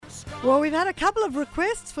Well, we've had a couple of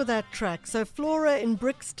requests for that track. So Flora in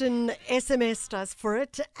Brixton SMS'd us for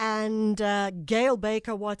it, and Gail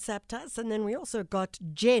Baker WhatsApped us, and then we also got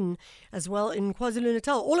Jen as well in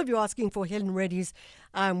KwaZulu-Natal. All of you asking for Helen Reddy's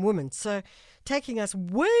Woman. So taking us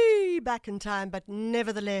way back in time, but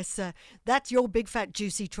nevertheless, that's your big fat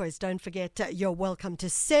juicy choice. Don't forget, you're welcome to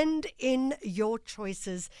send in your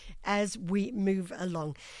choices as we move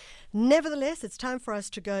along. Nevertheless, it's time for us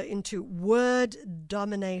to go into word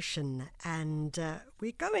domination, and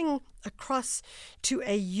we're going across to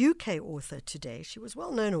a UK author today. She was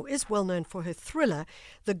well known, or is well known, for her thriller,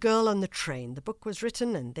 The Girl on the Train. The book was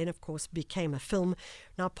written and then, of course, became a film.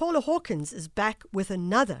 Now, PAULA HAWKINS is back with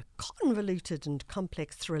another convoluted and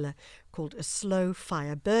complex thriller called A Slow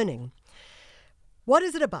Fire Burning. What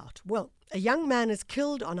is it about? Well, a young man is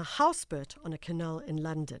killed on a houseboat on a canal in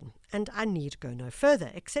London. And I need go no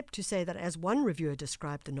further, except to say that as one reviewer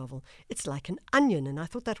described the novel, it's like an onion, and I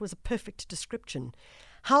thought that was a perfect description.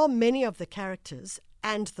 How many of the characters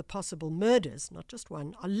and the possible murders, not just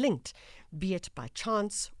one, are linked, be it by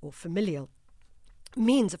chance or familial,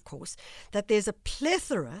 means, of course, that there's a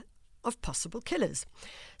plethora of possible killers.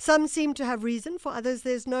 Some seem to have reason, for others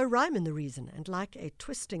there's no rhyme in the reason, and like a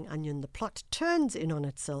twisting onion, the plot turns in on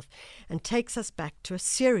itself and takes us back to a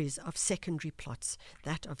series of secondary plots,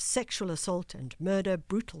 that of sexual assault and murder,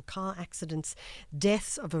 brutal car accidents,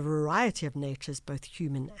 deaths of a variety of natures, both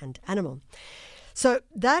human and animal. So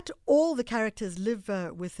that all the characters live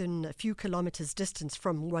within a few kilometers distance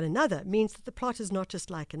from one another means that the plot is not just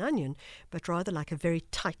like an onion, but rather like a very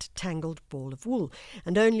tight, tangled ball of wool.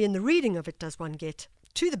 And only in the reading of it does one get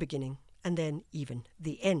to the beginning and then even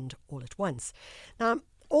the end all at once. Now, I'm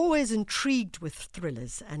always intrigued with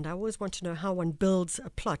thrillers, and I always want to know how one builds a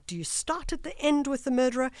plot. Do you start at the end with the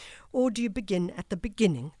murderer, or do you begin at the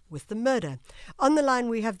beginning with the murder? On the line,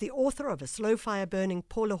 we have the author of A Slow Fire Burning,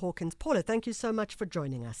 PAULA HAWKINS. PAULA, thank you so much for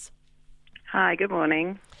joining us. Hi, good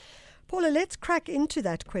morning. PAULA, let's crack into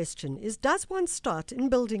that question. Does one start in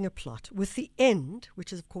building a plot with the end,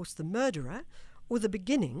 which is, of course, the murderer, or the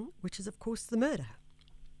beginning, which is, of course, the murder?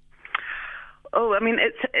 Oh, I mean,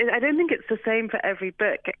 I don't think it's the same for every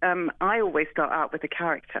book. I always start out with a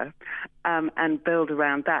character and build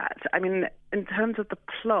around that. I mean, in terms of the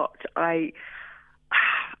plot, I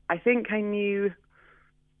think I knew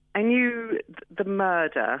the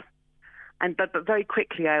murder, but very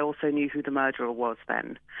quickly I also knew who the murderer was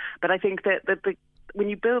then. But I think that when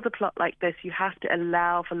you build a plot like this, you have to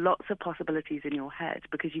allow for lots of possibilities in your head,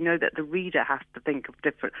 because you know that the reader has to think of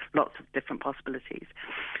lots of different possibilities.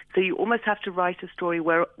 So you almost have to write a story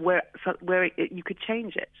where you could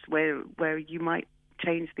change it, where you might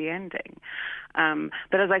change the ending.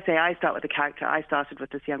 But as I say, I start with a character. I started with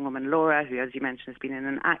this young woman, Laura, who, as you mentioned, has been in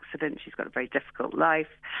an accident. She's got a very difficult life.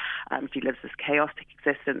 She lives this chaotic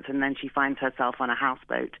existence, and then she finds herself on a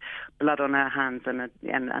houseboat, blood on her hands, and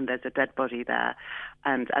there's a dead body there.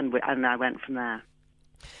 And I went from there.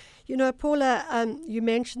 You know, PAULA, you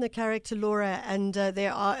mentioned the character Laura, and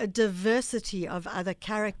there are a diversity of other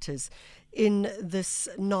characters in this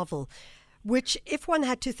novel, which, if one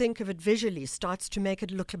had to think of it visually, starts to make it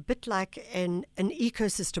look a bit like an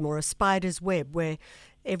ecosystem or a spider's web where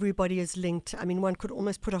everybody is linked. I mean, one could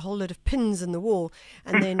almost put a whole lot of pins in the wall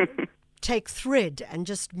and then take thread and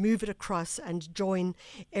just move it across and join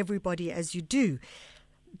everybody as you do.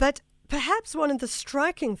 But perhaps one of the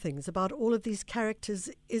striking things about all of these characters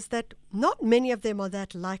is that not many of them are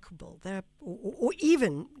that likable, or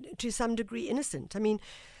even to some degree innocent. I mean,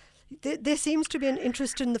 there seems to be an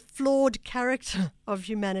interest in the flawed character of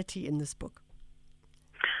humanity in this book.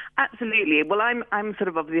 Absolutely. Well, I'm sort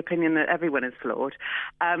of the opinion that everyone is flawed.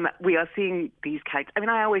 We are seeing these characters. I mean,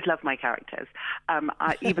 I always love my characters,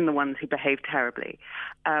 even the ones who behave terribly.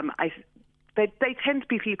 They tend to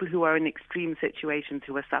be people who are in extreme situations,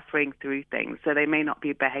 who are suffering through things, so they may not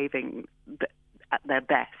be behaving at their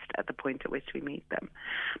best at the point at which we meet them.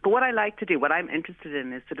 But what I like to do, what I'm interested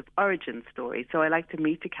in, is sort of origin stories. So I like to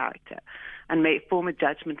meet a character and form a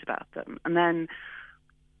judgment about them. And then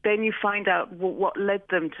you find out what led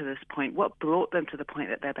them to this point, what brought them to the point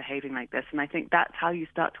that they're behaving like this. And I think that's how you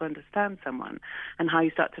start to understand someone and how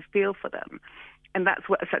you start to feel for them. And that's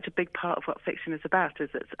what such a big part of what fiction is about, is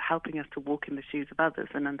it's helping us to walk in the shoes of others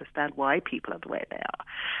and understand why people are the way they are.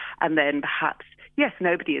 And then perhaps, yes,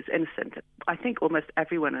 nobody is innocent. I think almost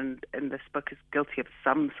everyone in this book is guilty of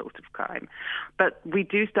some sort of crime. But we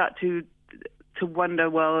do start to wonder,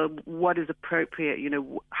 well, what is appropriate? You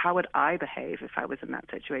know, how would I behave if I was in that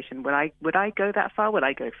situation? Would I go that far? Would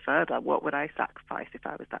I go further? What would I sacrifice if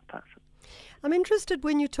I was that person? I'm interested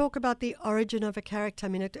when you talk about the origin of a character. I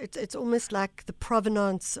mean, it's almost like the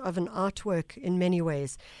provenance of an artwork in many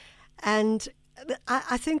ways. And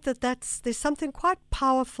I think there's something quite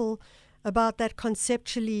powerful about that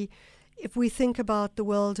conceptually. If we think about the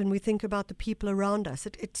world and we think about the people around us,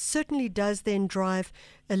 it certainly does then drive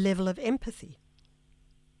a level of empathy.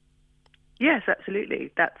 Yes,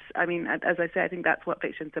 absolutely. As I say, I think that's what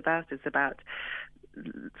fiction's about. It's about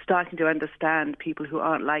starting to understand people who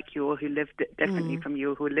aren't like you or who live differently from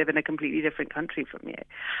you, or who live in a completely different country from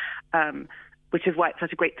you. Which is why it's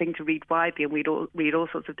such a great thing to read widely and read all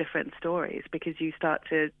sorts of different stories, because you start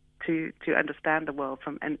to understand the world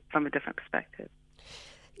from a different perspective.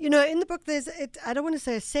 You know, in the book, I don't want to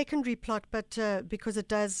say a secondary plot, but because it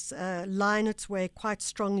does line its way quite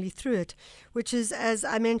strongly through it, which is, as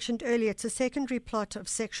I mentioned earlier, it's a secondary plot of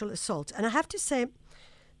sexual assault. And I have to say,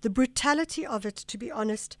 the brutality of it, to be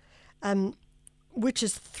honest, which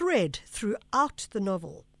is thread throughout the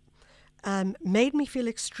novel, made me feel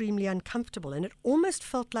extremely uncomfortable. And it almost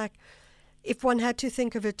felt like, if one had to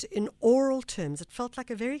think of it in oral terms, it felt like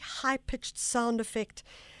a very high-pitched sound effect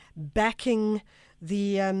backing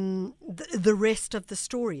the rest of the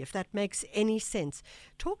story, if that makes any sense.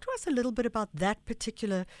 Talk to us a little bit about that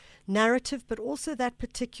particular narrative, but also that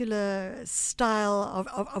particular style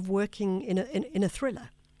of working in a thriller.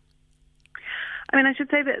 I mean, I should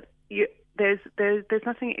say that there's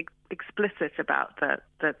nothing explicit about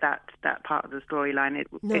that part of the storyline.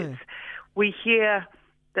 We hear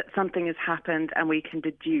that something has happened, and we can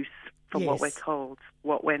deduce from what we're told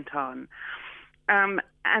what went on.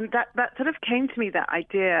 And that sort of came to me, that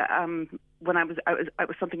idea, when it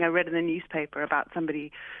was something I read in the newspaper about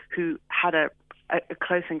somebody who had a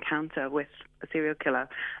close encounter with a serial killer,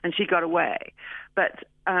 and she got away. But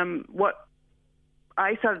what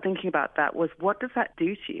I started thinking about that was, what does that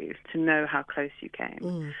do to you to know how close you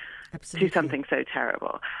came to something so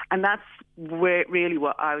terrible? And that's really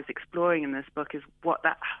what I was exploring in this book, is what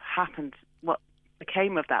that happened, what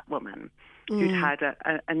became of that woman who'd had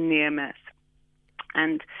a near miss.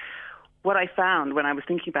 And what I found when I was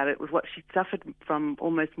thinking about it was, what she'd suffered from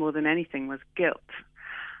almost more than anything was guilt.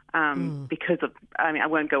 Because of, I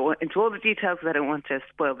won't go into all the details because I don't want to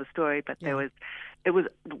spoil the story, but it was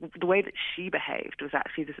the way that she behaved was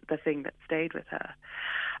actually the thing that stayed with her.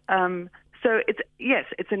 So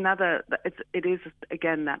it is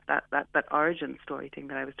again that origin story thing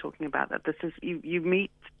that I was talking about. That this is, you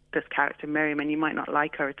meet this character Miriam, and you might not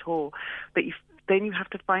like her at all, but then you have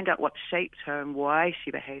to find out what shaped her and why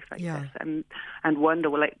she behaved like this, and wonder,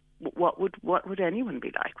 well, like, what would anyone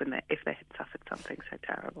be like if they had suffered something so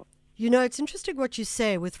terrible? You know, it's interesting what you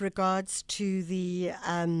say with regards to the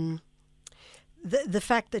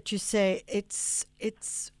fact that you say it's.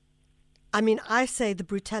 I mean, I say the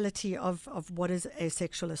brutality of what is a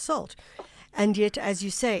sexual assault, and yet, as you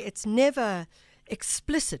say, it's never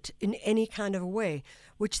explicit in any kind of a way,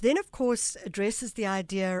 which then, of course, addresses the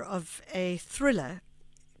idea of a thriller,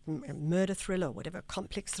 a murder thriller, whatever,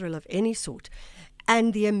 complex thriller of any sort,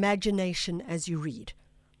 and the imagination as you read.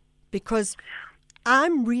 Because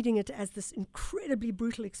I'm reading it as this incredibly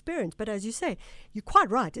brutal experience, but as you say, you're quite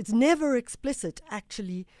right, it's never explicit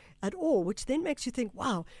actually at all, which then makes you think,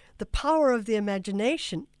 wow, the power of the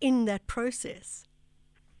imagination in that process.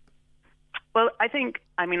 Well, I think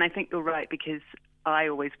you're right, because I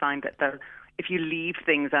always find that if you leave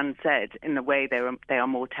things unsaid, in a way they are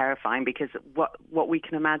more terrifying, because what we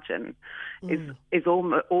can imagine is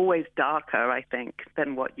always darker, I think,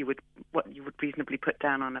 than what you would reasonably put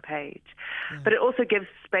down on a page. But it also gives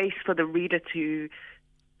space for the reader to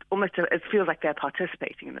it feels like they're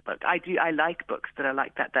participating in the book. I like books that are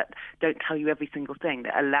like that don't tell you every single thing,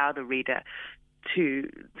 that allow the reader to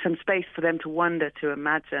some space for them to wonder, to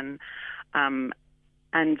imagine.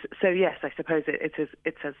 And so, yes, I suppose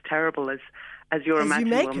it's as terrible as your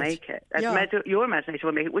imagination will make it. Your imagination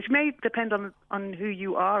will make it, which may depend on who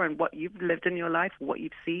you are and what you've lived in your life, or what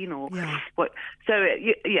you've seen, or what. So,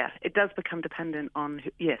 it does become dependent on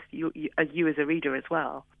you as a reader as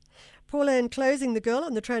well. Paula, in closing, The Girl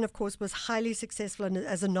on the Train, of course, was highly successful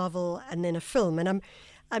as a novel and then a film. And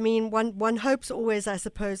one hopes always, I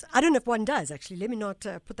suppose, I don't know if one does, actually, let me not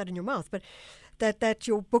put that in your mouth, but that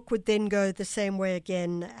your book would then go the same way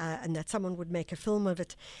again, and that someone would make a film of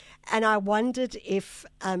it. And I wondered if,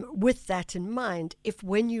 with that in mind, if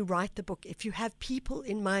when you write the book, if you have people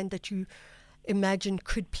in mind that you imagine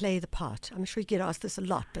could play the part. I'm sure you get asked this a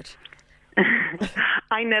lot, but...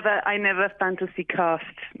 I never fantasy cast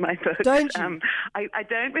my books. Don't you? I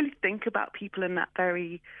don't really think about people in that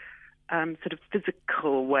very sort of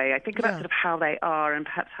physical way. I think about sort of how they are and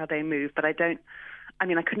perhaps how they move, but I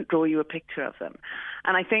couldn't draw you a picture of them.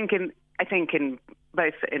 And I think I think in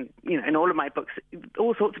all of my books,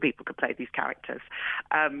 all sorts of people could play these characters.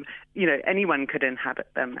 Anyone could inhabit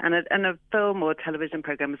them, and a film or television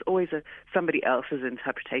program is always somebody else's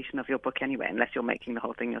interpretation of your book anyway, unless you're making the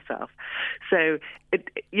whole thing yourself. So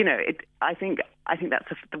I think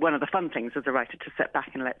that's one of the fun things as a writer, to sit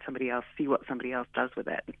back and let somebody else see what somebody else does with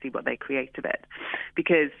it and see what they create of it,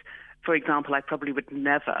 because. For example, I probably would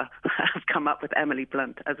never have come up with Emily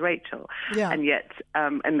Blunt as Rachel, and yet,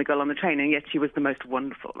 and The Girl on the Train, and yet she was the most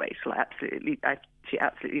wonderful Rachel. She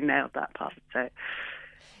absolutely nailed that part. So,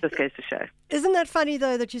 just goes to show. Isn't that funny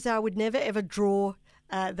though that you say I would never ever draw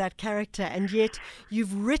that character, and yet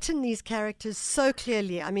you've written these characters so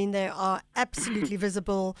clearly. I mean, they are absolutely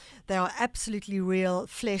visible. They are absolutely real,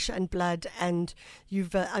 flesh and blood. And you've,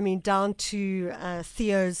 down to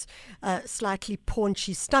Theo's slightly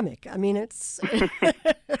paunchy stomach. I mean, it's.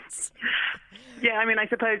 Yeah, I mean, I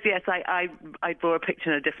suppose, yes, I draw a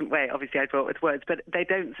picture in a different way. Obviously, I draw it with words, but they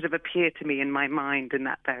don't sort of appear to me in my mind in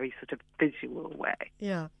that very sort of visual way.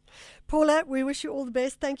 Yeah. Paula, we wish you all the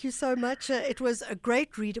best. Thank you so much. It was a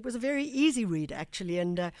great read. It was a very easy read, actually,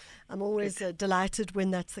 and I'm always delighted when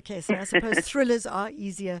that's the case. And I suppose thrillers are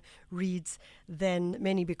easier reads than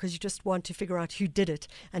many, because you just want to figure out who did it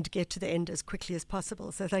and get to the end as quickly as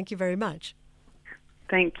possible. So thank you very much.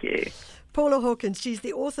 Thank you. Paula Hawkins, she's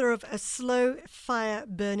the author of A Slow Fire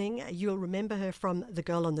Burning. You'll remember her from The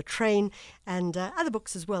Girl on the Train and other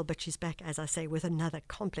books as well, but she's back, as I say, with another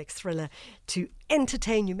complex thriller to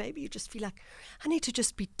entertain you. Maybe you just feel like, I need to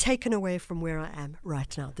just be taken away from where I am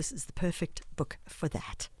right now. This is the perfect book for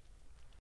that.